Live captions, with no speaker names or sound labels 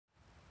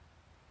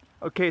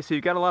Okay, so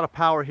you've got a lot of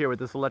power here with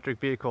this electric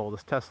vehicle,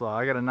 this Tesla.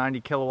 I got a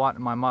 90 kilowatt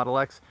in my Model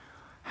X.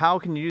 How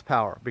can you use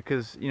power?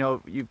 Because, you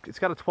know, it's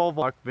got a 12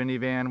 volt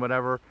minivan,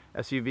 whatever,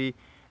 SUV,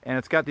 and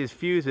it's got these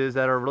fuses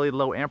that are really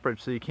low amperage,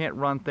 so you can't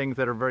run things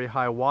that are very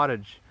high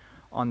wattage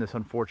on this,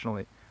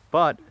 unfortunately.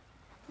 But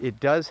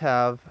it does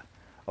have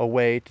a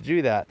way to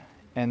do that,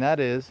 and that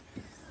is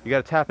you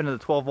got to tap into the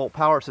 12 volt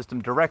power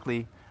system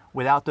directly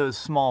without those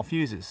small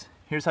fuses.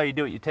 Here's how you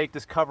do it. You take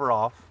this cover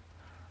off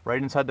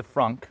right inside the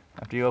frunk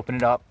after you open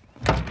it up,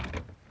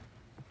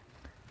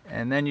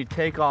 and then you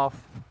take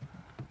off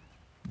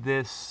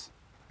this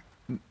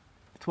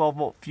 12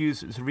 volt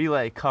fuse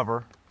relay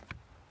cover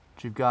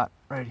that you've got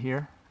right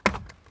here,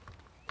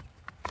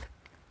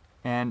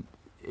 and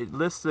it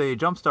lists a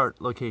jump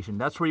start location.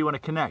 That's where you want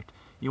to connect.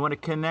 You want to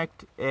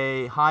connect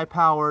a high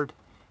powered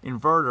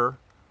inverter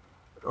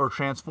or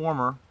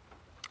transformer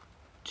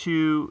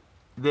to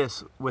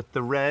this with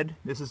the red.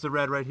 This is the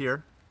red right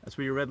here. That's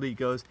where your red lead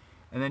goes,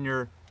 and then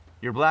your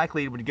black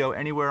lead would go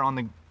anywhere on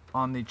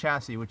the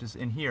chassis, which is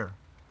in here.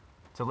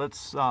 So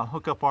let's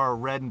hook up our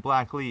red and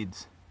black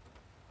leads.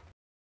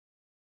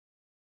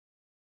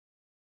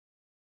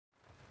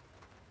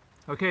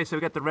 Okay, so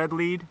we got the red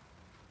lead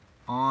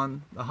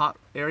on the hot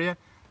area,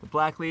 the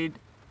black lead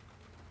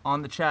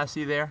on the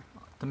chassis there,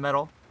 the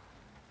metal,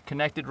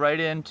 connected right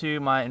into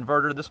my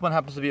inverter. This one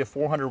happens to be a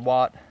 400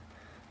 watt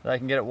that I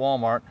can get at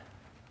Walmart,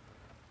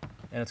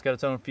 and it's got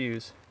its own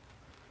fuse.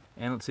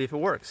 And let's see if it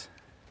works.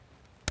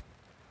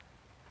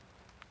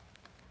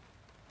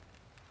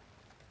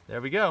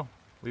 There we go.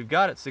 We've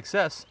got it.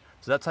 Success.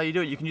 So that's how you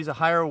do it. You can use a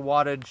higher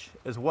wattage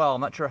as well.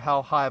 I'm not sure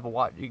how high of a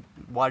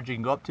wattage you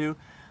can go up to.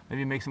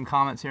 Maybe make some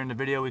comments here in the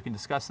video. We can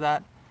discuss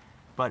that.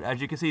 But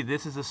as you can see,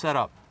 this is the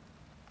setup.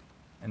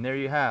 And there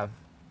you have.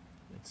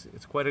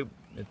 It's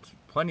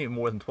plenty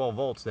more than 12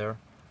 volts there.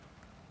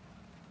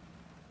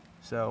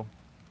 So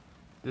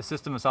this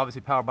system is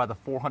obviously powered by the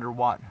 400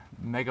 watt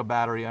mega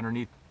battery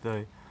underneath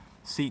the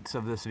seats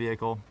of this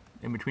vehicle,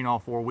 in between all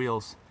four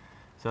wheels.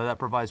 So that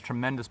provides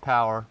tremendous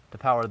power to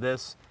power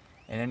this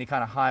and any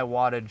kind of high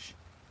wattage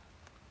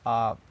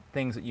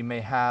things that you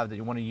may have that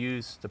you want to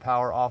use to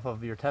power off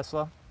of your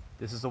Tesla.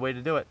 This is the way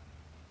to do it.